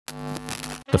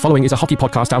The following is a hockey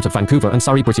podcast out of Vancouver and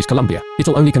Surrey, British Columbia.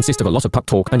 It'll only consist of a lot of puck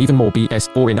talk and even more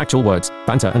BS, or in actual words,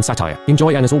 banter and satire.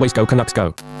 Enjoy, and as always, go Canucks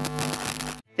go.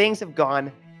 Things have gone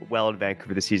well in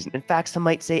Vancouver this season. In fact, some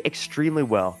might say extremely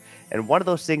well. And one of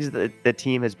those things is that the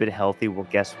team has been healthy. Well,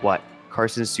 guess what?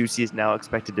 Carson Soucy is now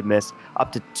expected to miss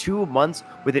up to 2 months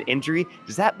with an injury.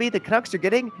 Does that mean the Canucks are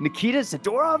getting Nikita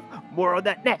Zadorov? More on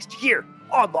that next here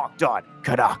on Locked On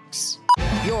Canucks.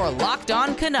 You're Locked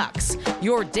On Canucks,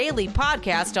 your daily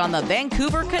podcast on the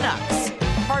Vancouver Canucks.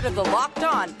 Part of the Locked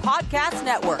On Podcast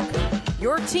Network,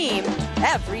 your team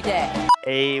every day.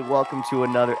 Hey, welcome to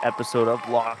another episode of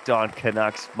Locked On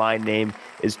Canucks. My name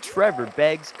is Trevor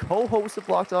Beggs, co-host of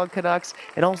Locked On Canucks,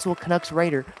 and also a Canucks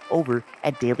writer over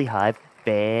at Daily Hive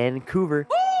Vancouver.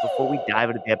 Before we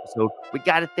dive into the episode, we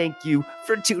got to thank you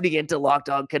for tuning in to Locked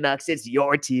On Canucks. It's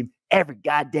your team every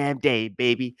goddamn day,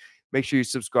 baby. Make sure you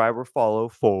subscribe or follow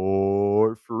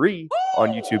for free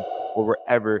on YouTube or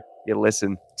wherever you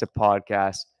listen to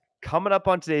podcasts. Coming up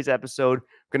on today's episode,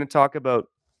 we're going to talk about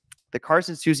the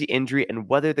Carson Soucy injury and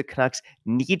whether the Canucks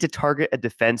need to target a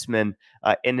defenseman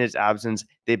in his absence.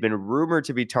 They've been rumored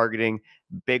to be targeting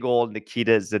big old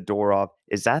Nikita Zadorov.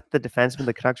 Is that the defenseman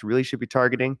the Canucks really should be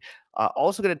targeting?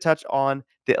 Also going to touch on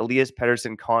the Elias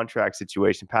Pettersson contract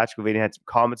situation. Patrick Levine had some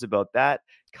comments about that.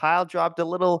 Kyle dropped a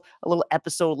little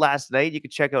episode last night. You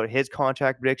can check out his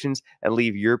contract predictions and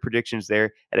leave your predictions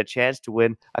there, and a chance to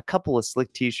win a couple of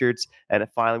slick t-shirts. And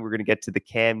finally, we're going to get to the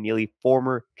Cam Neely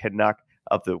Former Canuck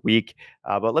of the week.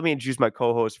 But let me introduce my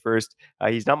co-host first.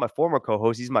 He's not my former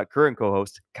co-host. He's my current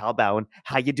co-host, Kyle Bhawan.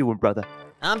 How you doing, brother?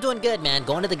 I'm doing good, man.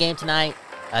 Going to the game tonight.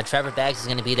 Trevor Beggs is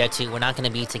going to be there too. We're not going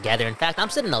to be together. In fact, I'm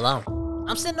sitting alone.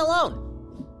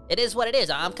 It is what it is.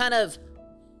 I'm kind of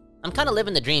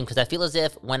living the dream because I feel as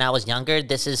if when I was younger,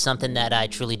 this is something that I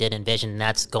truly did envision, and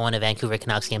that's going to Vancouver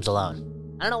Canucks games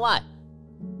alone. I don't know why.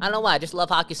 I just love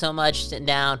hockey so much, sitting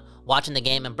down, watching the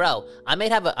game. And bro, I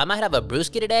might have a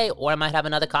brewski today, or I might have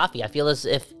another coffee. I feel as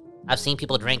if I've seen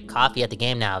people drink coffee at the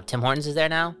game now. Tim Hortons is there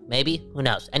now? Maybe? Who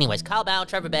knows? Anyways, Kyle Bhawan,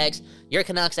 Trevor Beggs, your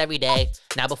Canucks every day.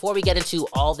 Now, before we get into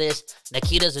all this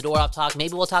Nikita Zadorov talk,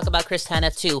 maybe we'll talk about Chris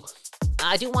Tanev too.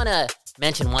 I do want to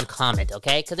mention one comment,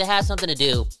 okay? Because it has something to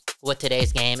do with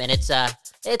today's game, and it's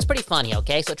pretty funny,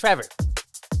 okay? So, Trevor,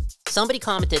 somebody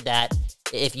commented that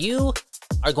if you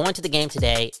are going to the game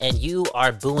today and you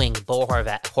are booing Bo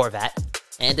Horvat,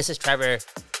 and this is Trevor,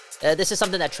 this is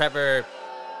something that Trevor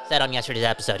said on yesterday's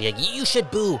episode. He's like, you should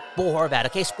boo Bo Horvat,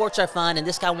 okay? Sports are fun, and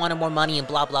this guy wanted more money and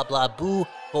blah, blah, blah. Boo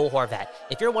Bo Horvat.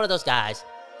 If you're one of those guys,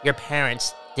 your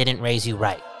parents didn't raise you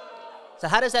right. So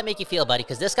how does that make you feel, buddy?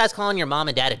 Because this guy's calling your mom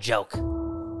and dad a joke.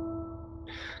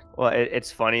 Well,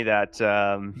 it's funny that,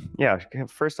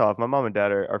 first off, my mom and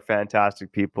dad are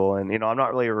fantastic people. And, I'm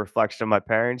not really a reflection of my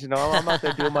parents. I'm out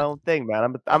there doing my own thing,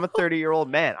 man. I'm a 30-year-old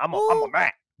man. I'm a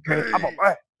man. Okay? I'm a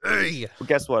man. Hey. Well,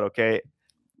 guess what, okay?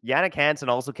 Jannik Hansen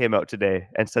also came out today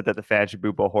and said that the fans should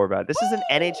boo Bo Horvat. This is an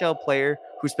NHL player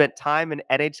who spent time in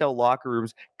NHL locker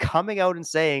rooms coming out and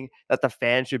saying that the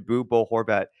fans should boo Bo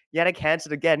Horvat. Jannik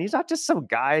Hansen, again, he's not just some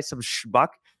guy, some schmuck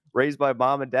raised by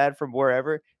mom and dad from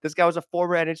wherever. This guy was a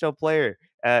former NHL player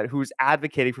who's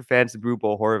advocating for fans to boo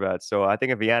Bo Horvat. So I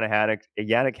think if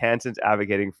Jannik Hansen's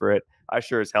advocating for it, I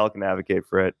sure as hell can advocate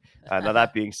for it. Now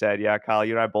that being said, yeah, Kyle,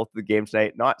 you and I both at the game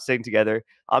tonight, not sitting together.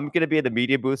 I'm going to be in the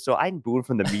media booth, so I'm booing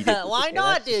from the media booth. Why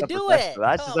not, dude? Do it.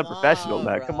 That's just unprofessional,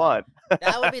 man. Bro. Come on.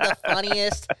 That would be the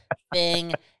funniest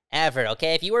thing ever,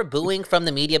 okay? If you were booing from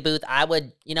the media booth, I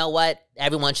would, you know what?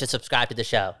 Everyone should subscribe to the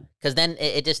show. Because then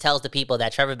it just tells the people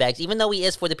that Trevor Beggs, even though he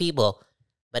is for the people,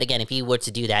 but again, if he were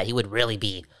to do that, he would really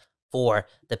be for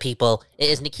the people.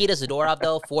 Is Nikita Zadorov,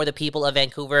 though, for the people of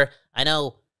Vancouver? I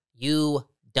know you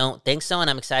don't think so, and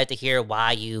I'm excited to hear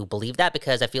why you believe that,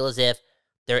 because I feel as if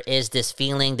there is this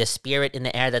feeling, this spirit in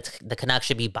the air that the Canucks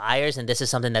should be buyers, and this is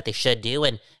something that they should do,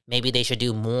 and maybe they should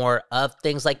do more of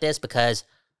things like this because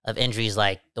of injuries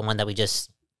like the one that we just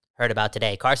heard about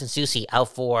today. Carson Soucy out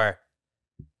for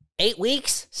 8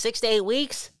 weeks, 6 to 8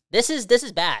 weeks. This is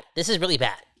bad. This is really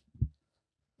bad.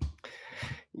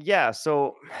 Yeah,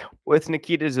 so with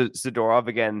Nikita Zadorov,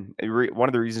 again, one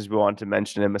of the reasons we wanted to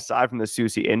mention him, aside from the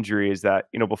Soucy injury, is that,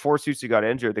 before Soucy got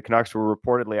injured, the Canucks were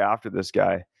reportedly after this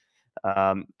guy.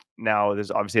 Now,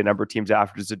 there's obviously a number of teams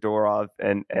after Zadorov,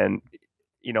 and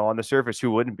on the surface,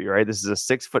 who wouldn't be, right? This is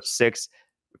a 6'6"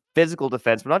 physical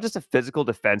defenseman, not just a physical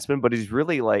defenseman, but he's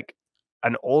really like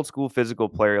an old school physical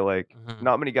player. Like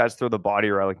not many guys throw the body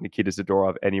around like Nikita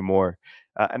Zadorov anymore.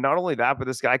 And not only that, but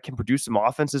this guy can produce some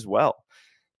offense as well.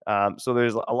 So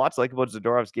there's a lot to like about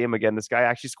Zadorov's game. Again, this guy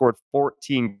actually scored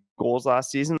 14 goals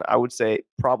last season. I would say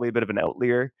probably a bit of an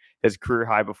outlier. His career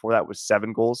high before that was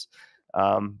 7 goals.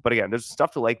 But again, there's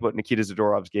stuff to like about Nikita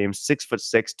Zadorov's game. 6'6",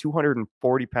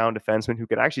 240-pound defenseman who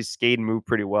can actually skate and move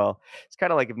pretty well. It's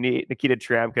kind of like if Nikita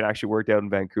Tryamkin actually worked out in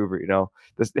Vancouver.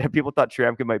 People thought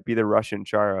Tryamkin might be the Russian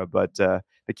Chara, but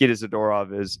Nikita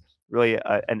Zadorov is really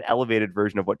an elevated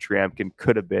version of what Tryamkin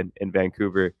could have been in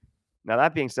Vancouver. Now,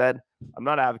 that being said, I'm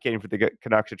not advocating for the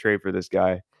Canucks to trade for this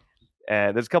guy.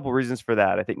 And there's a couple reasons for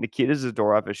that. I think Nikita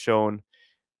Zadorov has shown,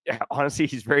 honestly,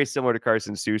 he's very similar to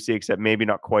Carson Soucy, except maybe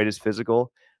not quite as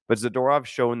physical. But Zadorov's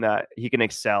shown that he can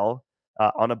excel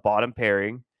on a bottom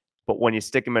pairing. But when you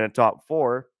stick him in a top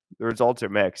four, the results are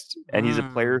mixed. And he's a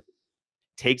player who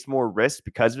takes more risks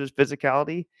because of his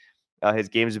physicality. His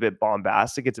game is a bit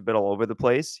bombastic. It's a bit all over the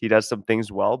place. He does some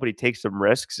things well, but he takes some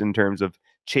risks in terms of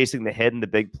chasing the hit and the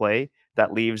big play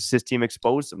that leaves his team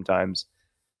exposed sometimes.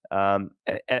 And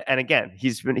again,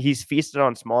 he's feasted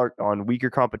on weaker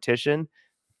competition,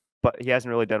 but he hasn't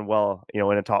really done well, in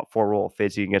a top four role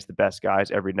facing against the best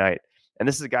guys every night. And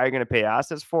this is a guy you're going to pay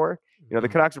assets for. The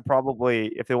Canucks are probably,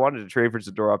 if they wanted to trade for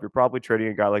Zadorov, you're probably trading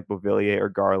a guy like Beauvillier or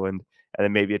Garland, and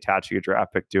then maybe attaching a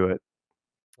draft pick to it.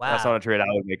 Wow. That's not a trade I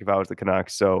would make if I was the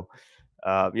Canucks. So,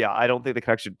 I don't think the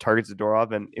Canucks should target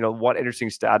Zadorov. And, one interesting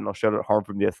stat, and I'll shout out Harm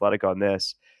from The Athletic on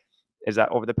this, is that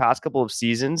over the past couple of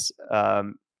seasons,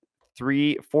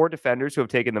 4 defenders who have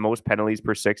taken the most penalties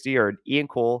per 60 are Ian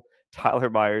Cole, Tyler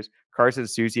Myers, Carson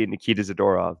Soucy, and Nikita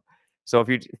Zadorov. So if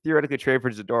you theoretically trade for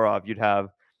Zadorov, you'd have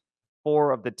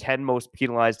 4 of the 10 most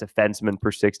penalized defensemen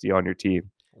per 60 on your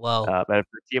team. Well, and for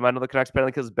a team, I know the Canucks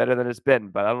penalty kill is better than it's been,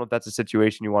 but I don't know if that's a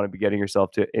situation you want to be getting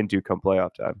yourself into come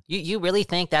playoff time. You really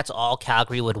think that's all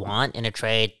Calgary would want in a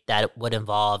trade that would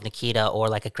involve Nikita or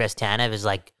like a Chris Tanev, is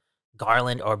like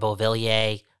Garland or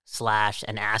Beauvillier /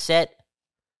 an asset?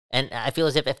 And I feel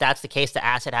as if that's the case, the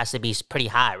asset has to be pretty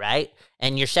high, right?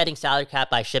 And you're setting salary cap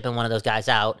by shipping one of those guys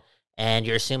out, and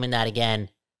you're assuming that, again,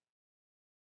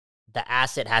 the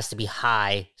asset has to be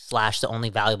high / the only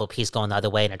valuable piece going the other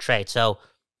way in a trade. So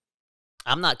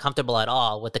I'm not comfortable at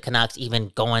all with the Canucks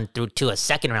even going through to a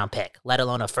second-round pick, let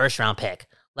alone a first-round pick,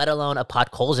 let alone a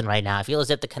Podkolzin right now. I feel as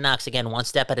if the Canucks, again, one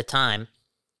step at a time,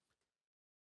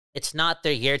 it's not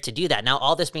their year to do that. Now,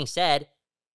 all this being said,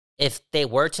 if they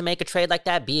were to make a trade like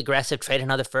that, be aggressive, trade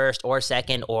another first or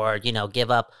second, or, give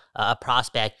up a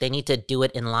prospect, they need to do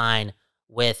it in line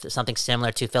with something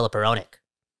similar to Filip Hronek,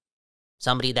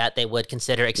 somebody that they would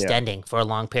consider extending for a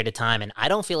long period of time. And I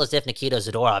don't feel as if Nikita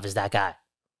Zadorov is that guy.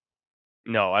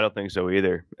 No, I don't think so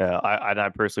either. I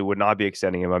personally would not be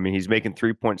extending him. I mean, he's making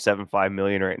 $3.75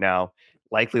 million right now,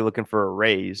 likely looking for a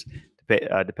raise,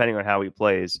 depending on how he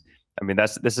plays. I mean,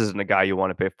 this isn't a guy you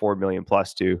want to pay $4 million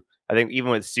plus to. I think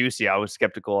even with Soucy, I was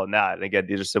skeptical on that. And again,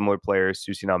 these are similar players.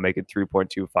 Soucy now making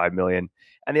 $3.25 million.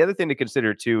 And the other thing to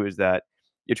consider too is that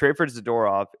you trade for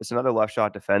Zadorov, it's another left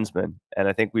shot defenseman. And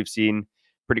I think we've seen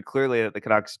pretty clearly that the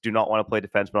Canucks do not want to play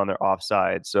defenseman on their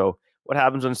offside. So what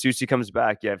happens when Soucy comes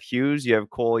back? You have Hughes, you have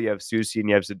Cole, you have Soucy, and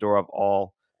you have Zadorov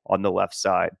all on the left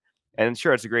side. And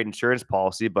sure, it's a great insurance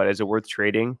policy, but is it worth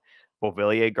trading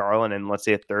Beauvillier, Garland, and let's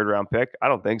say a 3rd round pick? I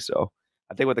don't think so.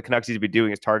 I think what the Canucks need to be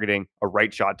doing is targeting a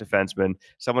right shot defenseman,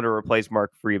 someone to replace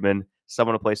Mark Friedman,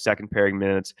 someone to play second pairing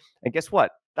minutes. And guess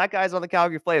what? That guy's on the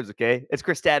Calgary Flames, okay? It's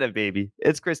Chris Tanev, baby.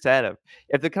 It's Chris Tanev.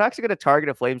 If the Canucks are going to target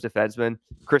a Flames defenseman,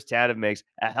 Chris Tanev makes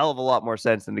a hell of a lot more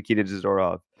sense than Nikita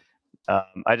Zadorov.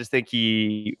 I just think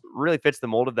he really fits the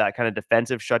mold of that kind of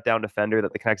defensive shutdown defender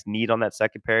that the Canucks need on that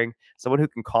second pairing. Someone who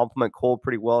can complement Cole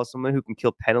pretty well, someone who can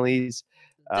kill penalties.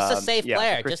 Just a safe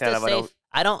player. Just a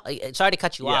safe. Sorry to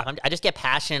cut you off. I just get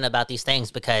passionate about these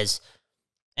things because,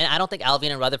 and I don't think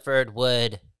Alvin and Rutherford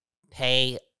would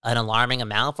pay an alarming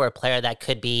amount for a player that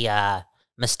could be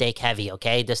mistake heavy.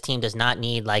 Okay, this team does not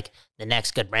need like the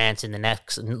next good Branson, the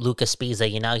next Lucas Spiza.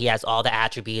 He has all the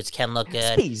attributes, can look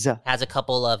good, has a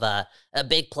couple of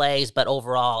big plays, but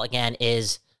overall, again,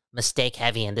 is mistake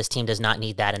heavy, and this team does not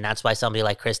need that. And that's why somebody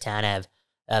like Chris Tanev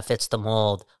fits the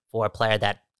mold for a player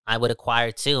that I would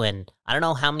acquire too. And I don't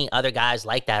know how many other guys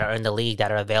like that are in the league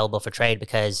that are available for trade,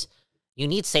 because you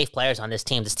need safe players on this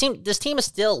team. This team is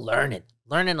still learning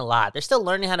a lot. They're still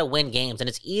learning how to win games, and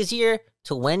it's easier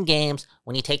to win games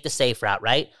when you take the safe route,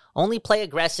 right? Only play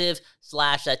aggressive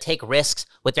 / take risks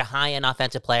with your high-end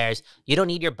offensive players. You don't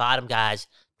need your bottom guys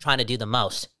trying to do the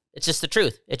most. It's just the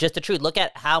truth. Look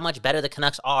at how much better the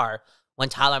Canucks are when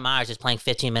Tyler Myers is playing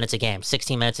 15 minutes a game,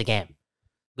 16 minutes a game.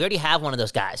 We already have one of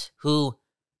those guys who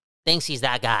thinks he's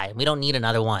that guy, and we don't need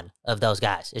another one of those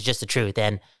guys. It's just the truth.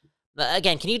 And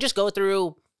again, can you just go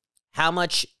through how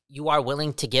much you are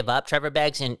willing to give up, Trevor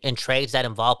Beggs, in trades that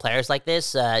involve players like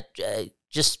this?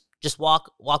 Just walk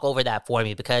over that for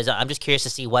me, because I'm just curious to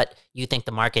see what you think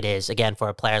the market is, again, for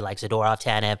a player like Zadorov,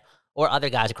 Tanev, or other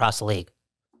guys across the league.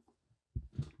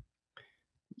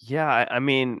 Yeah, I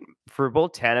mean, for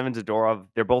both Tanev and Zadorov,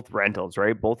 they're both rentals,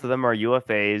 right? Both of them are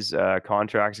UFAs.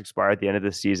 Contracts expire at the end of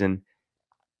the season.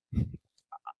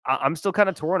 I'm still kind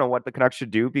of torn on what the Canucks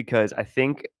should do, because I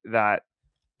think that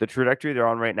the trajectory they're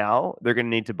on right now, they're going to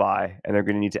need to buy, and they're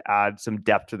going to need to add some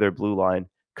depth to their blue line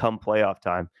come playoff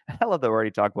time. I love that we're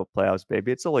already talking about playoffs,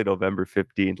 baby. It's only November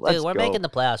 15th. Let's Dude, we're go. making the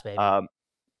playoffs, baby.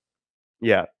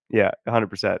 Yeah,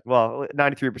 100%. Well,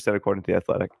 93% according to The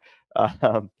Athletic.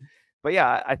 But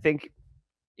yeah, I think,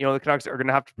 the Canucks are going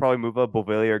to have to probably move up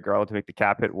Beauvillier or Garland to make the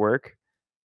cap hit work.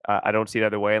 I don't see it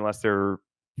other way unless they're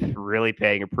really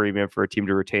paying a premium for a team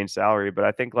to retain salary. But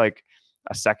I think like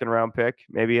a second round pick,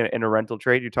 maybe in a rental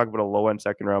trade, you're talking about a low end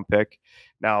second round pick.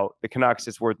 Now, the Canucks,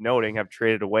 it's worth noting, have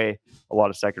traded away a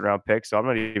lot of second round picks. So I'm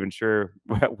not even sure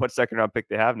what second round pick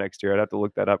they have next year. I'd have to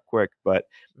look that up quick. But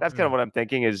that's kind of what I'm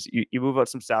thinking is you move out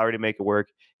some salary to make it work.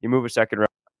 You move a second round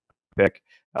pick.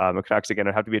 The Canucks, again,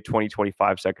 would have to be a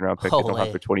 2025 second round pick. They don't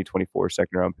have a 2024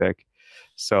 second round pick.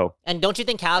 So, and don't you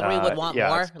think Calgary would want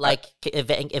more? Like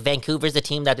if Vancouver's the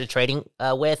team that they're trading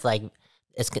with, like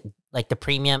it's like the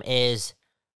premium is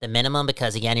the minimum,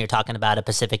 because again, you're talking about a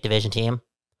Pacific Division team.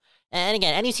 And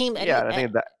again, any team,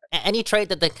 any trade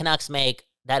that the Canucks make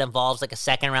that involves like a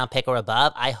second round pick or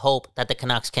above, I hope that the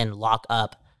Canucks can lock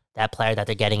up that player that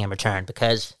they're getting in return,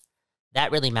 because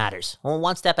that really matters. Well,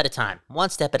 one step at a time.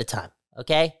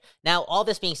 Okay. Now, all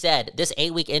this being said, this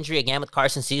 8-week injury again with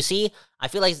Carson Soucy, I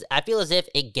feel as if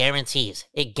it guarantees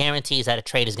that a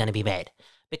trade is going to be made,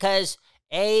 because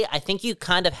I think you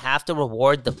kind of have to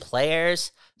reward the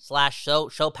players / show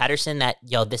Pettersson that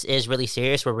this is really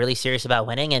serious. We're really serious about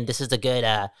winning, and this is a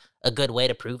good way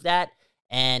to prove that.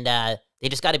 And they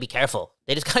just got to be careful.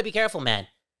 They just got to be careful, man.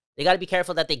 They got to be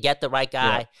careful that they get the right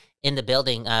guy in the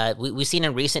building. We've seen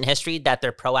in recent history that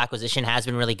their pro acquisition has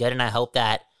been really good, and I hope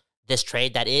that this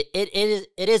trade, that it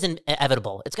is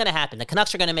inevitable. It's going to happen. The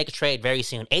Canucks are going to make a trade very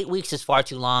soon. 8 weeks is far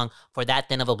too long for that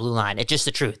thin of a blue line. It's just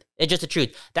the truth.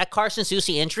 That Carson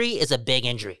Soucy injury is a big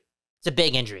injury. It's a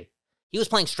big injury. He was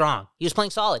playing strong. He was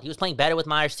playing solid. He was playing better with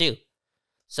Myers too.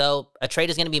 So a trade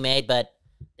is going to be made, but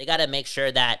they got to make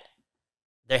sure that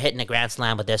they're hitting a grand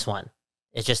slam with this one.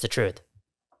 It's just the truth.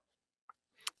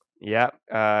 Yeah,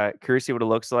 curious to see what it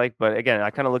looks like. But again, I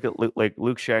kind of look at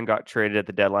Luke Schenn got traded at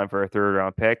the deadline for a third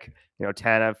round pick.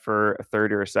 Tanev for a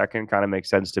third or a second kind of makes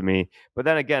sense to me. But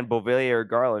then again, Beauvillier or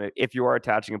Garland, if you are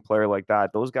attaching a player like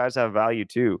that, those guys have value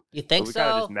too. You think so? We kind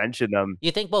of just mentioned them.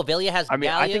 You think Beauvillier has value?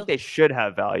 I think they should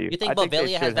have value. You think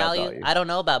Beauvillier has value? I don't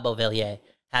know about Beauvillier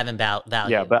having value.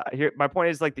 Yeah, but here my point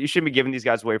is you shouldn't be giving these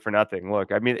guys away for nothing.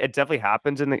 Look, I mean, it definitely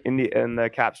happens in the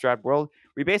cap strap world.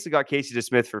 We basically got Casey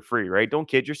DeSmith for free, right? Don't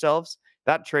kid yourselves.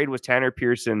 That trade was Tanner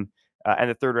Pearson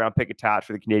and a third round pick attached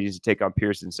for the Canadians to take on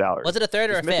Pearson's salary. Was it a third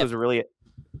or a fifth?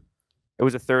 It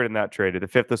was a third in that trade. The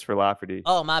fifth was for Lafferty.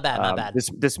 Oh, my bad.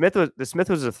 The Smith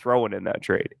was a throw-in in that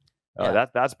trade.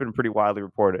 That's been pretty widely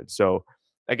reported. So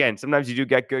again, sometimes you do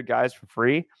get good guys for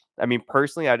free. I mean,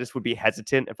 personally, I just would be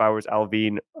hesitant if I was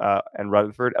Alvin and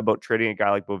Rutherford about trading a guy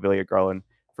like Beauvillier Garland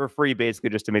for free, basically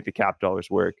just to make the cap dollars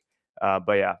work.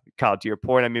 But yeah, Kyle, to your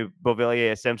point, I mean,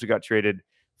 Beauvillier essentially got traded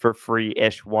for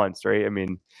free-ish once, right? I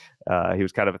mean, he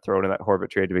was kind of a throw in that Horvat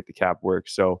trade to make the cap work.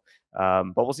 So,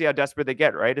 but we'll see how desperate they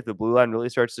get, right? If the blue line really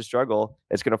starts to struggle,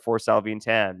 it's going to force Alvin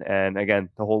Tan. And again,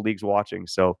 the whole league's watching.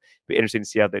 So it'll be interesting to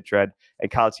see how they tread. And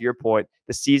Kyle, to your point,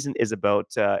 the season is about,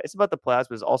 it's about the playoffs,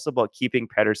 but it's also about keeping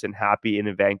Pettersson happy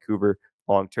in Vancouver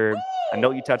long term. I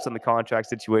know you touched on the contract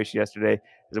situation yesterday.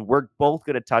 We're both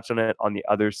going to touch on it on the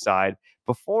other side.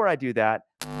 Before I do that,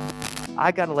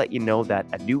 I got to let you know that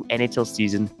a new NHL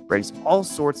season brings all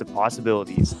sorts of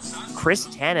possibilities. Chris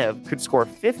Tanev could score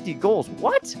 50 goals.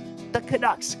 What? The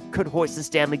Canucks could hoist the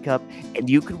Stanley Cup, and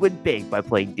you could win big by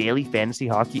playing daily fantasy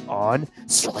hockey on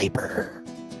Sleeper,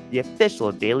 the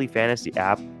official daily fantasy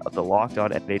app of the Locked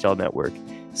On NHL Network.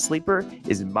 Sleeper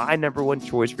is my number one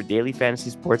choice for daily fantasy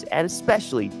sports and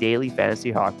especially daily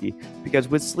fantasy hockey, because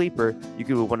with Sleeper, you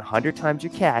can win 100 times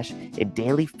your cash in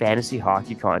daily fantasy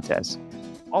hockey contests.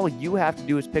 All you have to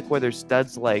do is pick whether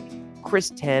studs like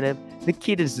Chris Tanev,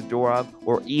 Nikita Zadorov,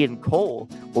 or Ian Cole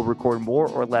will record more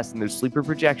or less in their Sleeper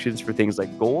projections for things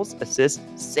like goals, assists,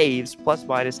 saves, plus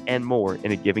minus, and more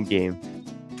in a given game.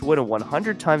 To win a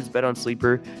 100 times bet on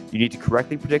Sleeper, you need to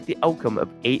correctly predict the outcome of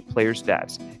 8 player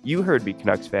stats. You heard me,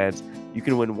 Canucks fans. You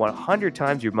can win 100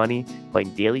 times your money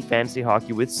playing daily fantasy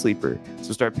hockey with Sleeper.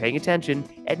 So start paying attention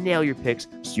and nail your picks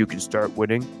so you can start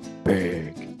winning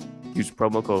big. Use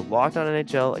promo code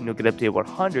LOCKEDONNHL and you'll get up to a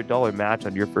 $100 match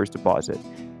on your first deposit.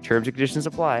 Terms and conditions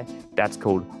apply. That's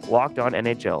code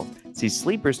LOCKEDONNHL. See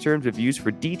Sleeper's terms of use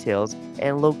for details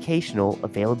and locational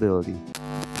availability.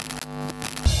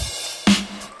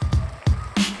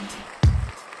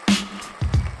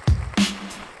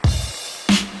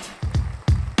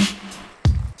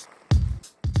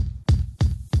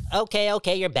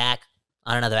 Okay, you're back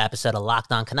on another episode of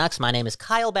Locked On Canucks. My name is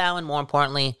Kyle Bhawan. More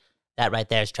importantly, that right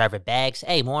there is Trevor Beggs.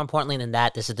 Hey, more importantly than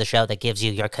that, this is the show that gives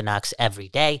you your Canucks every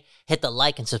day. Hit the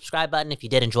like and subscribe button if you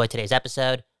did enjoy today's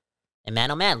episode. And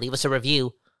man, oh man, leave us a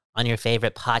review on your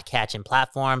favorite podcatching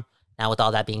platform. Now, with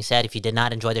all that being said, if you did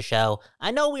not enjoy the show,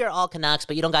 I know we are all Canucks,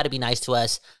 but you don't got to be nice to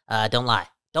us. Don't lie.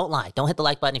 Don't hit the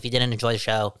like button if you didn't enjoy the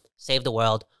show. Save the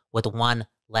world with one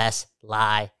less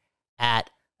lie at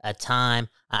a time.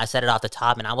 I said it off the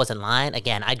top, and I wasn't lying.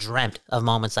 Again, I dreamt of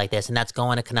moments like this, and that's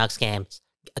going to Canucks games,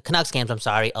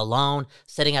 alone,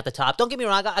 sitting at the top. Don't get me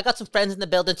wrong, I got some friends in the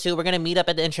building too. We're going to meet up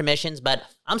at the intermissions, but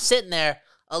I'm sitting there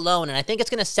alone, and I think it's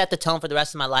going to set the tone for the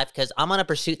rest of my life because I'm on a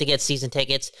pursuit to get season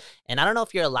tickets, and I don't know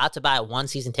if you're allowed to buy one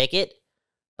season ticket,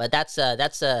 but that's a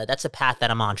path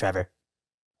that I'm on, Trevor.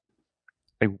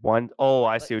 Like one? Oh,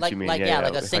 I see what you mean. Like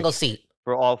a single seat.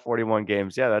 For all 41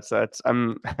 games. Yeah, that's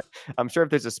I'm sure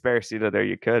if there's a spare seat out there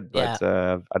you could, but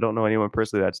I don't know anyone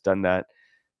personally that's done that.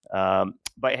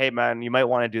 But hey man, you might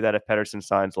want to do that if Pettersson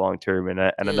signs long term, and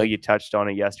I know you touched on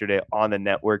it yesterday on the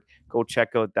network. Go check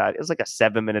out that. It was like a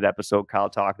 7-minute episode, Kyle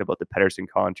talking about the Pettersson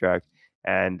contract.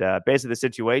 And basically the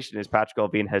situation is Patrick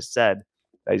Allvin has said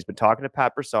that he's been talking to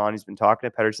Pat Brisson, he's been talking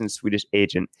to Pettersson's Swedish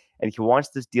agent, and he wants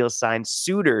this deal signed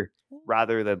sooner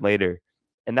rather than later.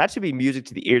 And that should be music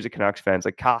to the ears of Canucks fans.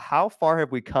 Like, how far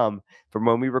have we come from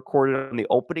when we recorded on the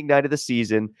opening night of the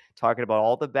season, talking about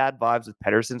all the bad vibes with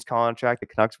Pettersson's contract, the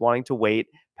Canucks wanting to wait,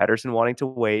 Pettersson wanting to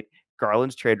wait,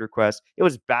 Garland's trade request. It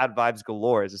was bad vibes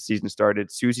galore as the season started.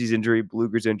 Soucy's injury,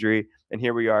 Blueger's injury, and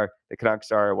here we are. The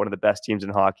Canucks are one of the best teams in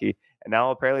hockey. And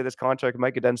now apparently this contract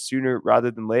might get done sooner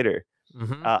rather than later.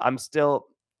 Mm-hmm. I'm still,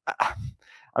 I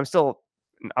don't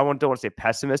want to say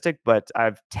pessimistic, but I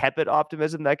have tepid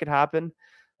optimism that could happen.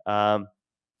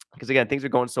 Because again, things are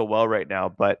going so well right now.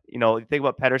 But you know, think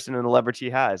about Pettersson and the leverage he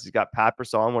has. He's got Pat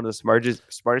Brisson, one of the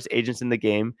smartest agents in the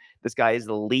game. This guy is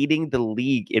leading the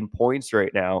league in points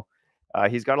right now.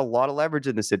 He's got a lot of leverage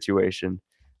in the situation.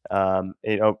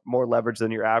 More leverage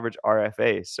than your average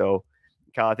RFA. So,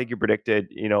 Kyle, I think you predicted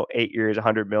 8 years,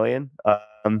 $100 million.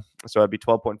 So it'd be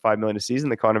 $12.5 million a season.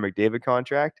 The Connor McDavid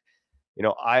contract.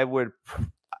 I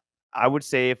would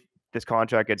say if this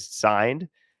contract gets signed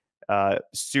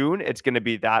soon, it's going to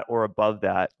be that or above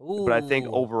that. Ooh. But I think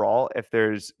overall, if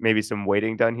there's maybe some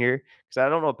waiting done here, because I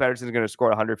don't know if Pettersson's going to score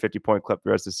a 150-point clip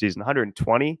the rest of the season.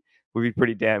 120 would be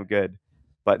pretty damn good.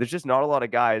 But there's just not a lot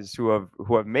of guys who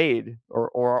have made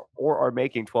or are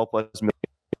making $12+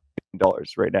 million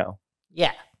right now.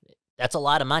 Yeah, that's a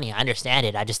lot of money. I understand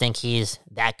it. I just think he's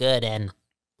that good. And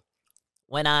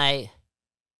when I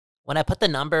put the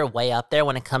number way up there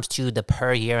when it comes to the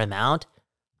per year amount,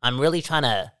 I'm really trying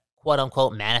to quote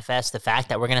unquote manifest the fact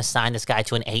that we're going to sign this guy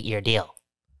to an 8-year deal.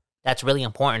 That's really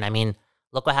important. I mean,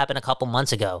 look what happened a couple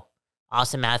months ago.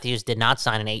 Austin Matthews did not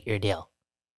sign an 8-year deal.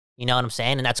 You know what I'm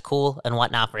saying? And that's cool and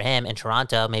whatnot for him. In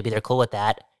Toronto, maybe they're cool with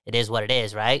that. It is what it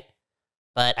is, right?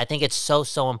 But I think it's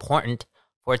so important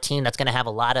for a team that's going to have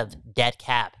a lot of dead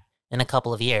cap in a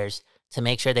couple of years to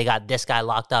make sure they got this guy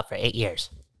locked up for 8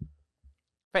 years.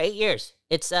 For 8 years.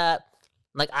 It's,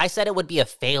 like I said, it would be a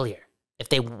failure if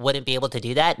they wouldn't be able to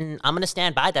do that. And I'm going to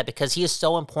stand by that because he is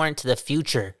so important to the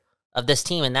future of this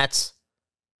team. And that's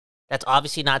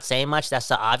obviously not saying much. That's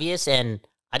the obvious. And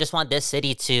I just want this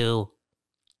city to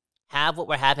have what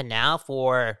we're having now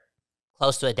for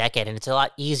close to a decade. And it's a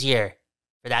lot easier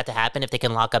for that to happen if they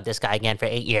can lock up this guy again for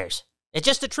 8 years. It's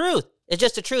just the truth. It's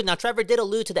just the truth. Now, Trevor did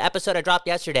allude to the episode I dropped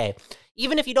yesterday.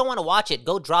 Even if you don't want to watch it,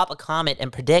 go drop a comment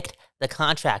and predict the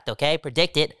contract, okay?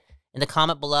 Predict it in the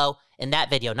comment below in that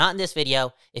video, not in this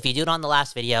video. If you do it on the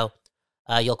last video,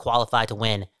 you'll qualify to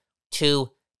win 2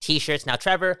 t-shirts. Now,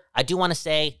 Trevor, I do want to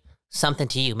say something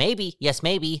to you. Maybe, yes,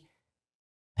 maybe,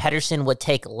 Pettersson would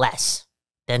take less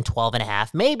than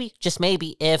 12.5. Maybe, just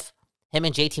maybe, if him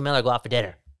and JT Miller go out for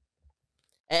dinner.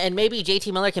 And maybe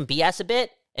JT Miller can BS a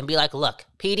bit and be like, look,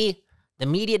 Petey, the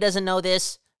media doesn't know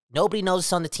this. Nobody knows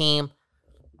this on the team.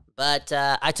 But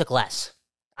I took less.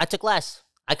 I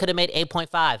could have made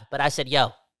 8.5, but I said,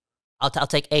 yo, I'll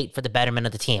take 8 for the betterment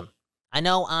of the team. I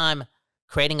know I'm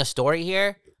creating a story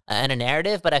here and a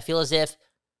narrative, but I feel as if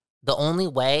the only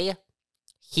way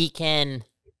he can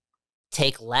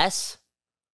take less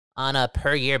on a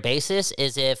per year basis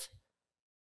is if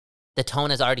the tone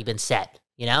has already been set.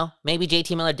 You know, maybe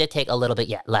JT Miller did take a little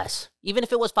bit less. Even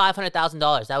if it was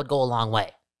 $500,000, that would go a long way.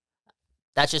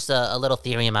 That's just a little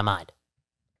theory in my mind.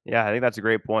 Yeah, I think that's a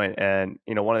great point. And,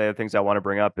 one of the other things I want to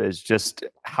bring up is just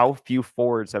how few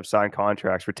forwards have signed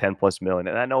contracts for 10 plus million.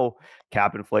 And I know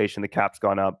cap inflation, the cap's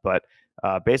gone up, but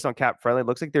based on cap friendly, it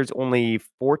looks like there's only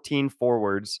 14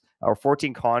 forwards or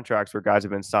 14 contracts where guys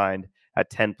have been signed at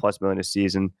 10 plus million a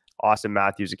season. Austin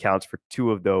Matthews accounts for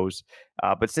 2 of those.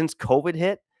 But since COVID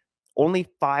hit, only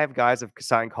 5 guys have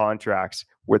signed contracts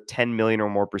worth 10 million or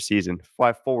more per season.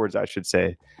 5 forwards, I should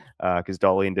say, because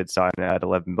Dahlin did sign at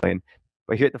 11 million.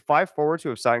 But here, the 5 forwards who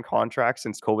have signed contracts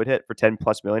since COVID hit for 10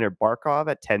 plus million are Barkov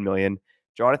at 10 million,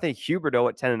 Jonathan Huberdeau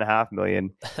at 10.5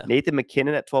 million, Nathan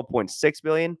McKinnon at 12.6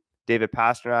 million, David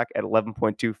Pastrnak at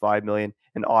 11.25 million,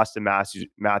 and Austin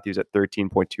Matthews at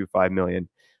 13.25 million.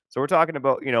 So we're talking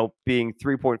about, being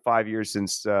 3.5 years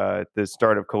since the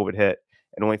start of COVID hit,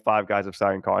 and only 5 guys have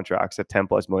signed contracts at 10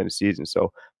 plus million a season.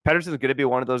 So Pettersson's going to be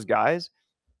one of those guys.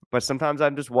 But sometimes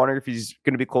I'm just wondering if he's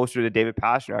going to be closer to David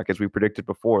Pastrnak, as we predicted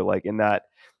before. Like in that,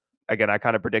 again, I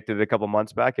kind of predicted it a couple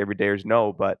months back. Every day is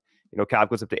no, but cap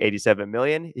goes up to 87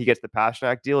 million. He gets the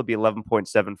Pastrnak deal. It'd be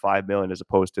 11.75 million as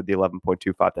opposed to the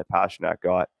 11.25 that Pastrnak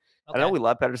got. Okay. I know we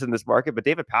love Pettersson in this market, but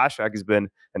David Pastrnak has been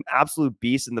an absolute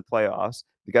beast in the playoffs.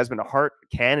 The guy's been a Hart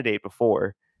candidate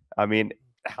before. I mean,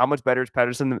 how much better is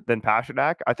Pettersson than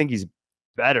Pastrnak? I think he's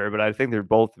better, but I think they're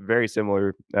both very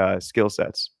similar skill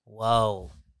sets.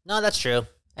 Whoa. No, that's true.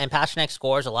 And Pastrnak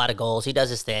scores a lot of goals. He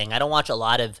does his thing. I don't watch a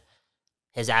lot of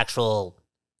his actual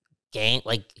game,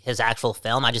 like his actual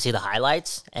film. I just see the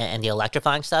highlights and the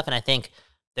electrifying stuff. And I think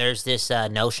there's this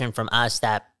notion from us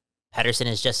that Pettersson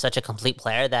is just such a complete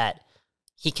player that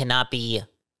he cannot be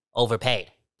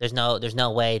overpaid. There's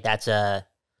no way that's a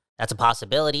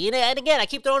possibility. And again, I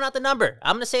keep throwing out the number.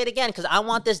 I'm going to say it again because I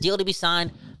want this deal to be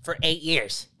signed for 8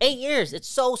 years. 8 years. It's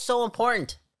so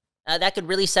important. That could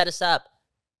really set us up.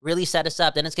 Then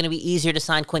it's going to be easier to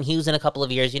sign Quinn Hughes in a couple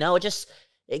of years.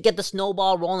 It get the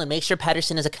snowball rolling. Make sure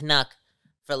Pettersson is a Canuck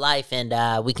for life,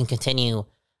 and we can continue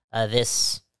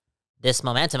this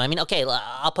momentum. I mean, okay,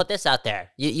 I'll put this out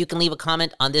there. You can leave a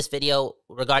comment on this video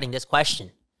regarding this question.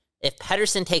 If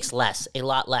Pettersson takes a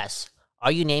lot less,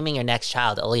 are you naming your next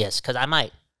child Elias? Because I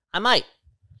might.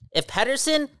 If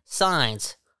Pettersson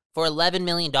signs for $11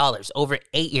 million over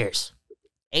 8 years,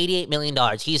 $88 million.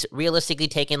 He's realistically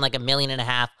taken like $1.5 million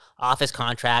off his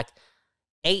contract.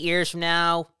 8 years from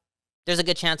now, there's a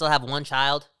good chance I'll have one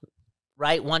child,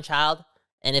 right? One child.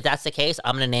 And if that's the case,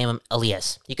 I'm going to name him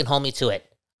Elias. You can hold me to it.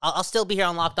 I'll still be here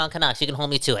on Locked On Canucks. You can hold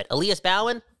me to it. Elias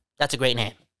Bhawan, that's a great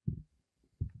name.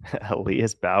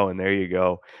 Elias Bhawan, there you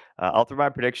go. I'll throw my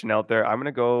prediction out there. I'm going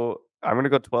to go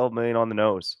 12 million on the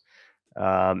nose.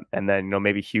 And then,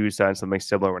 maybe Hughes signs something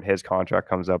similar when his contract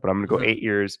comes up. But I'm going to go 8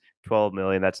 years, 12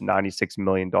 million. That's $96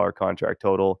 million contract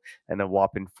total, and a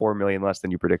whopping $4 million less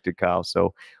than you predicted, Kyle.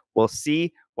 So we'll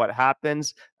see what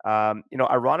happens.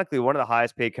 Ironically, one of the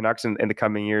highest paid Canucks in the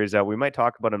coming years, we might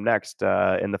talk about him next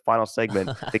in the final segment,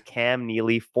 the Cam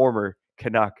Neely Former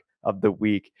Canuck of the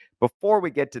week. Before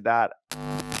we get to that,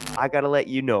 I got to let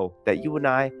you know that you and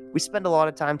I, we spend a lot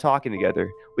of time talking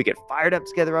together. We get fired up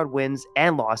together on wins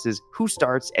and losses, who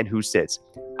starts and who sits.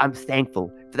 I'm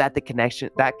thankful for that connection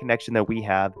that we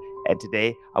have. And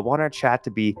today, I want our chat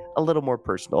to be a little more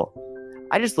personal.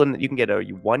 I just learned that you can get a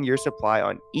 1-year supply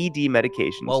on ED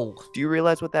medications. Whoa. Do you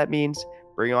realize what that means?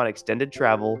 Bring on extended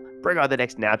travel, bring on the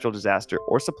next natural disaster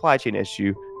or supply chain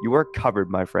issue. You are covered,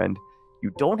 my friend.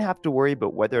 You don't have to worry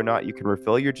about whether or not you can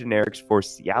refill your generics for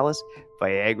Cialis,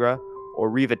 Viagra,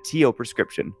 or Rivotril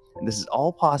prescription. And this is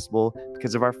all possible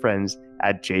because of our friends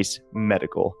at Jace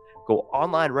Medical. Go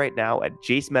online right now at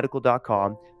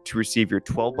jacemedical.com to receive your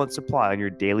 12-month supply on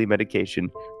your daily medication.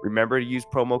 Remember to use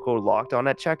promo code LOCKEDON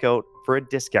at checkout for a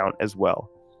discount as well.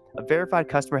 A verified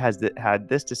customer has had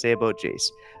this to say about Jace.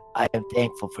 I am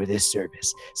thankful for this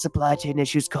service. Supply chain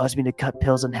issues caused me to cut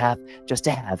pills in half just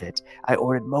to have it. I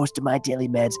ordered most of my daily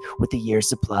meds with a year's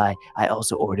supply. I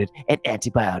also ordered an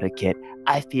antibiotic kit.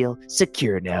 I feel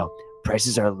secure now.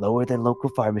 Prices are lower than local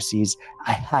pharmacies.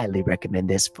 I highly recommend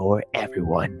this for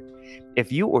everyone.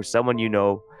 If you or someone you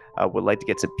know would like to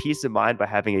get some peace of mind by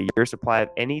having a year's supply of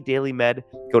any daily med,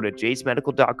 go to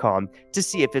jacemedical.com to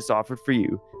see if it's offered for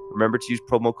you. Remember to use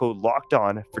promo code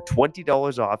LOCKEDON for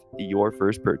 $20 off your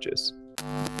first purchase.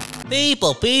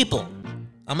 People,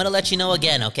 I'm going to let you know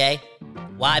again, okay?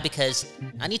 Why? Because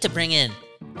I need to bring in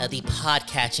the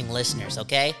podcatching listeners,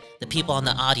 okay? The people on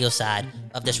the audio side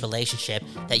of this relationship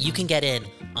that you can get in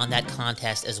on that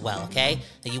contest as well, okay?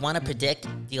 That you want to predict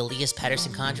the Elias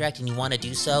Pettersson contract and you want to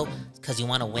do so because you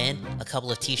want to win a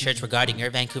couple of t-shirts regarding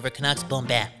your Vancouver Canucks, boom,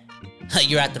 bam.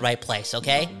 You're at the right place,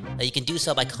 okay? You can do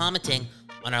so by commenting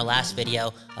on our last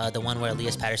video, the one where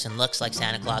Elias Pettersson looks like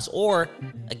Santa Claus. Or,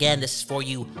 again, this is for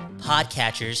you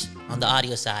podcatchers on the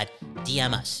audio side,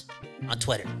 DM us on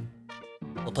Twitter.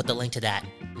 We'll put the link to that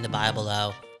in the bio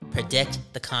below. Predict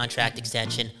the contract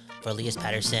extension for Elias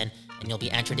Pettersson, and you'll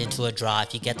be entered into a draw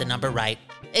if you get the number right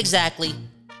exactly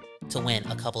to win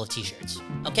a couple of t-shirts.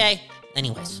 Okay?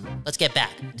 Anyways, let's get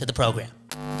back to the program.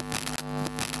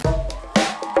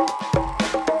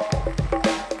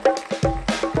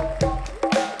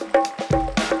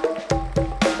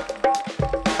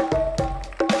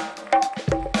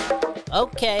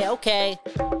 Okay.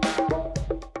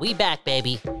 We back,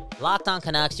 baby. Locked On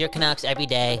Canucks, your Canucks every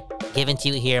day. Given to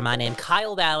you here. My name,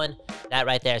 Kyle Bhawan. That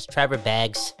right there is Trevor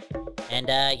Beggs. And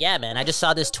yeah, man, I just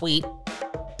saw this tweet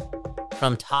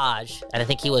from Taj, and I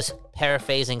think he was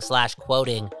paraphrasing /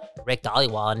 quoting Rick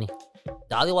Dhaliwal. And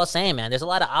Dhaliwal saying, man, there's a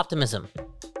lot of optimism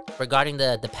regarding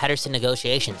the Pettersson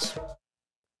negotiations.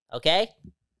 Okay?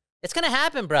 It's going to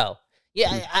happen, bro.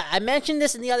 Yeah, I mentioned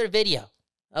this in the other video.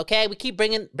 Okay, we keep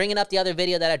bringing up the other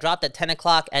video that I dropped at 10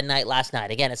 o'clock at night last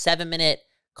night. Again, a 7-minute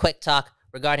quick talk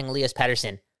regarding Elias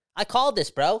Pettersson. I called this,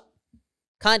 bro.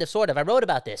 Kind of, sort of. I wrote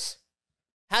about this.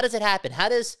 How does it happen? How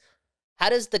does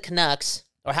the Canucks,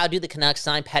 or how do the Canucks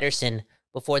sign Pettersson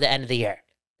before the end of the year?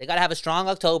 They got to have a strong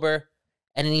October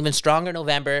and an even stronger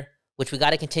November, which we got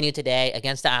to continue today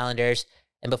against the Islanders.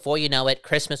 And before you know it,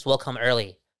 Christmas will come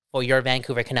early for your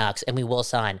Vancouver Canucks, and we will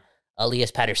sign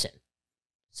Elias Pettersson.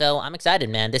 So I'm excited,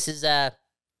 man. This is the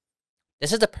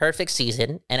perfect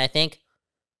season, and I think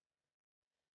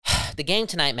the game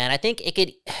tonight, man, I think it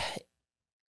could.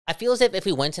 I feel as if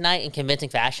we win tonight in convincing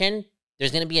fashion,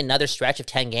 there's going to be another stretch of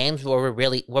 10 games where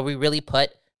we really put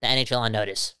the NHL on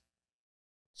notice.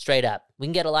 Straight up, we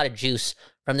can get a lot of juice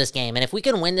from this game, and if we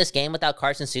can win this game without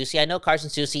Carson Soucy, I know Carson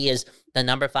Soucy is the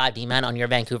number 5 D-man on your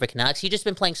Vancouver Canucks. He's just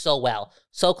been playing so well,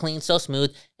 so clean, so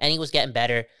smooth, and he was getting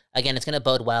better. Again, it's going to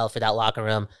bode well for that locker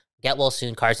room. Get well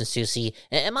soon, Carson Soucy.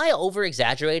 Am I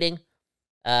over-exaggerating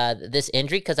this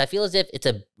injury? Because I feel as if it's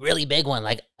a really big one.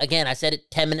 Like, again, I said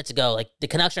it 10 minutes ago. Like, the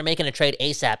Canucks are making a trade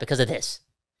ASAP because of this.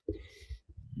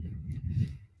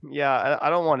 Yeah, I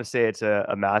don't want to say it's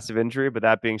a massive injury, but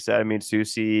that being said, I mean,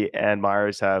 Soucy and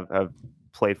Myers have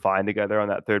played fine together on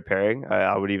that third pairing.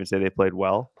 I would even say they played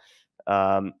well.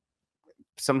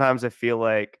 Sometimes I feel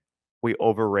like we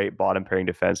overrate bottom pairing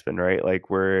defensemen, right?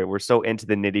 Like we're so into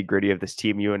the nitty gritty of this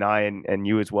team, you and I, and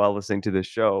you as well, listening to this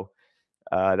show,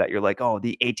 that you're like, oh,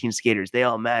 the 18 skaters, they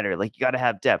all matter. Like, you got to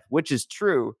have depth, which is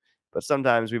true, but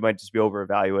sometimes we might just be over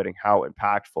evaluating how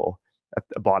impactful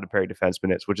a bottom pairing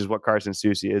defenseman is, which is what Carson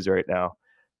Soucy is right now.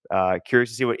 Curious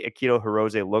to see what Akito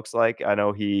Hirose looks like. I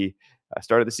know he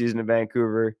started the season in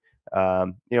Vancouver.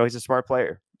 He's a smart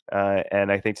player,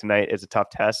 and I think tonight is a tough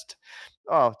test.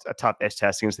 Oh, a tough-ish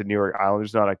test against the New York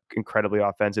Islanders. Not an incredibly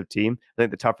offensive team. I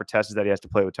think the tougher test is that he has to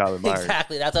play with Tyler Myers.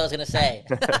 Exactly, that's what I was gonna say.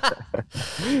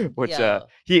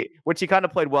 which he kind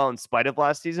of played well in spite of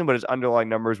last season, but his underlying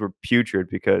numbers were putrid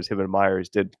because him and Myers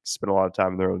did spend a lot of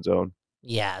time in their own zone.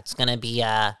 Yeah, it's gonna be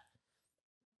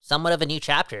somewhat of a new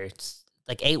chapter. It's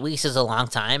like 8 weeks is a long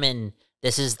time, and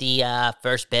this is the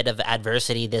first bit of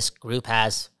adversity this group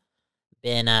has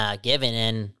been given.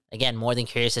 And again, more than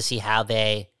curious to see how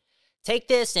they take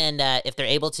this, and if they're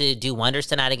able to do wonders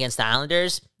tonight against the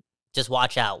Islanders, just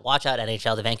watch out. Watch out,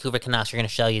 NHL. The Vancouver Canucks are going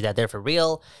to show you that they're for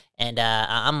real. And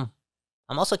I'm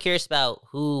also curious about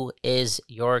who is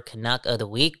your Canuck of the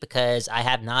week, because I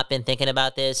have not been thinking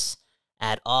about this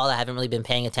at all. I haven't really been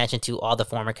paying attention to all the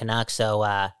former Canucks.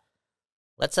 So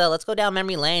let's go down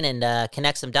memory lane and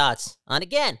connect some dots on,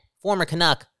 again, former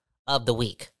Canuck of the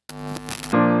week.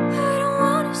 I don't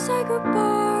want to say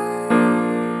goodbye.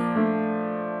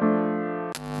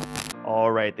 All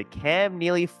right, the Cam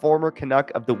Neely former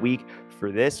Canuck of the week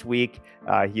for this week.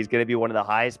 He's going to be one of the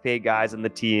highest paid guys on the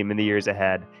team in the years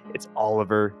ahead. It's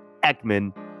Oliver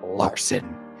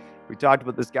Ekman-Larsson. We talked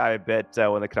about this guy a bit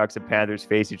when the Canucks and Panthers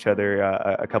faced each other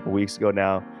a couple weeks ago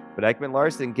now. But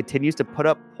Ekman-Larsson continues to put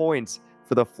up points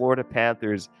for the Florida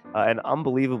Panthers, and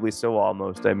unbelievably so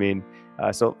almost. I mean,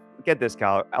 so get this,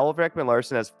 Kyle. Oliver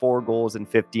Ekman-Larsson has 4 goals in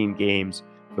 15 games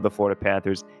for the Florida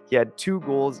Panthers. He had 2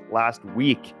 goals last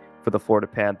week for the Florida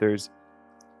Panthers.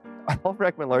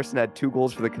 Oliver Ekman-Larsson had 2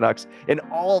 goals for the Canucks in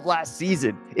all of last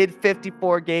season in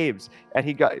 54 games, and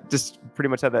he got just pretty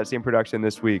much had that same production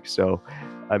this week. So,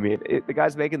 I mean, the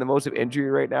guy's making the most of injury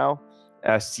right now.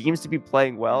 Seems to be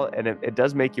playing well, and it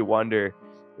does make you wonder,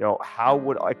 how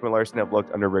would Ekman-Larsson have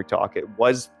looked under Rick Tocchet?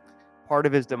 Was part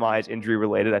of his demise injury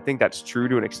related? I think that's true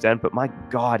to an extent, but my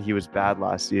God, he was bad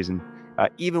last season.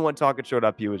 Even when Tocchet showed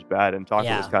up, he was bad, and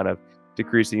Tocchet was kind of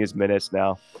decreasing his minutes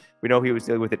now. We know he was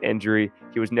dealing with an injury.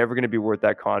 He was never going to be worth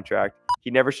that contract.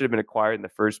 He never should have been acquired in the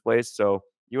first place. So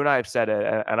you and I have said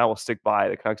it, and I will stick by it.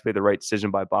 The Canucks made the right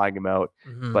decision by buying him out.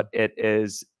 Mhm. But it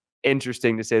is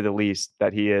interesting, to say the least,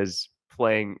 that he is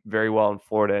playing very well in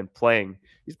Florida and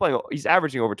he's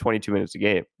averaging over 22 minutes a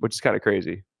game, which is kind of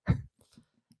crazy.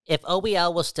 If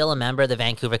OEL was still a member of the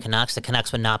Vancouver Canucks, the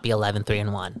Canucks would not be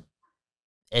 11-3-1.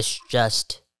 It's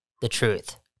just the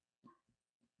truth.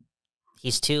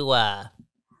 He's too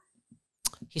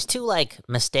like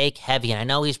mistake heavy, and I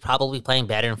know he's probably playing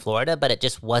better in Florida, but it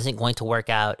just wasn't going to work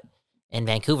out in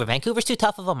Vancouver. Vancouver's too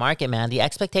tough of a market, man. The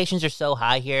expectations are so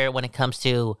high here when it comes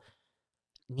to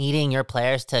needing your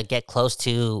players to get close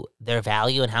to their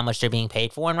value and how much they're being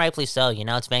paid for, and rightfully so. You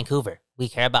know, it's Vancouver. We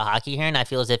care about hockey here, and I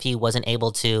feel as if he wasn't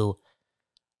able to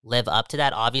live up to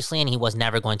that, obviously, and he was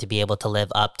never going to be able to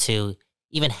live up to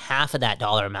even half of that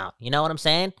dollar amount. You know what I'm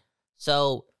saying?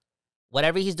 So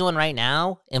whatever he's doing right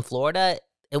now in Florida,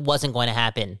 it wasn't going to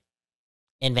happen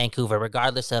in Vancouver,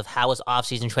 regardless of how his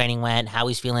offseason training went, how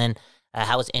he's feeling,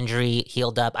 how his injury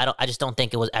healed up. I just don't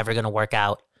think it was ever going to work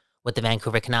out with the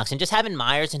Vancouver Canucks. And just having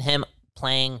Myers and him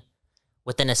playing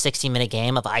within a 60-minute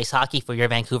game of ice hockey for your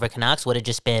Vancouver Canucks would have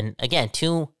just been, again,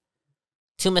 too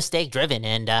mistake-driven.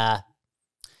 And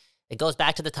it goes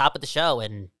back to the top of the show,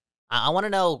 and I want to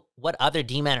know what other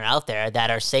D-men are out there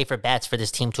that are safer bets for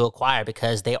this team to acquire,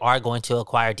 because they are going to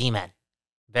acquire D-men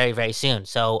very, very soon.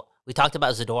 So we talked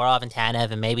about Zadorov and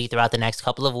Tanev, and maybe throughout the next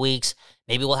couple of weeks,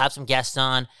 maybe we'll have some guests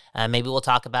on. Maybe we'll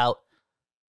talk about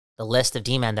the list of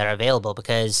D-men that are available,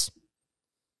 because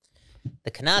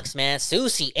the Canucks, man,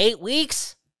 Soucy, 8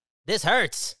 weeks? This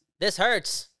hurts. This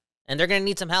hurts. And they're going to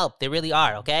need some help. They really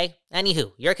are, okay?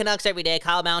 Anywho, your Canucks every day.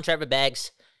 Kyle Bhawan, Trevor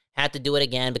Beggs. Had to do it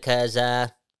again because we're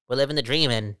living the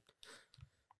dream. And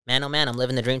man, oh man, I'm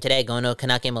living the dream today. Going to a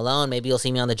Canuck game alone. Maybe you'll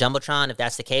see me on the Jumbotron. If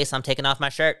that's the case, I'm taking off my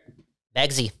shirt.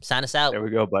 Beggsy, sign us out. There we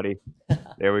go, buddy.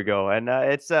 There we go. And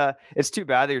it's too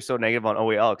bad that you're so negative on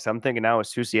OEL, because I'm thinking now with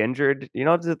Soucy injured, you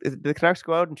know, did the Canucks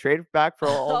go out and trade back for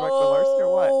Ulrich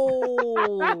or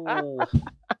what?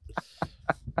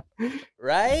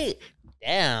 Right?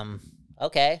 Damn.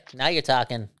 Okay. Now you're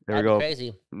talking. There we That'd be go.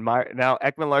 Crazy. Now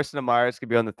Ekman Larson and Myers could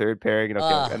be on the third pairing.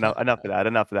 Okay, enough of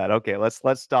that. Okay, let's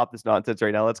stop this nonsense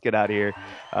right now. Let's get out of here.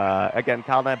 Again,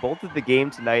 Kyle and I both at the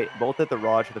game tonight, both at the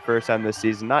Raj for the first time this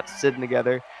season, not sitting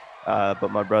together.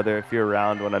 But my brother, if you're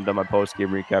around when I'm done my post-game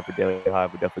recap for Daily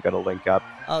Hive, we definitely got to link up.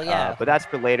 Oh, yeah. But that's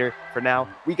for later. For now,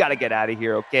 we got to get out of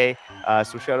here, okay?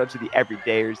 So shout out to the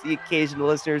everydayers, the occasional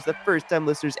listeners, the first-time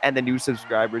listeners, and the new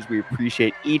subscribers. We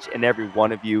appreciate each and every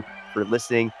one of you for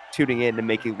listening, tuning in, and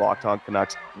making Locked On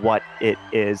Canucks what it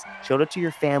is. Shout out to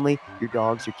your family, your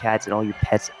dogs, your cats, and all your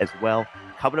pets as well.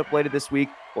 Coming up later this week,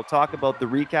 we'll talk about the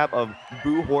recap of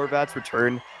Bo Horvat's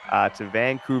return to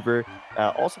Vancouver.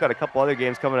 Also got a couple other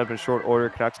games coming up in short order.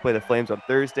 Canucks play the Flames on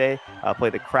Thursday, play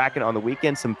the Kraken on the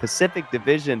weekend. Some Pacific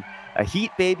Division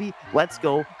heat, baby. Let's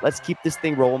go. Let's keep this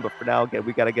thing rolling. But for now, again,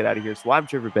 we got to get out of here. So I'm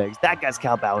Trevor Beggs. That guy's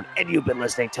Kyle Bhawan, and you've been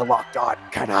listening to Locked On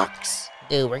Canucks.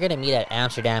 Dude, we're going to meet at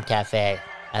Amsterdam Cafe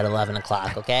at 11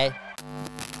 o'clock, okay?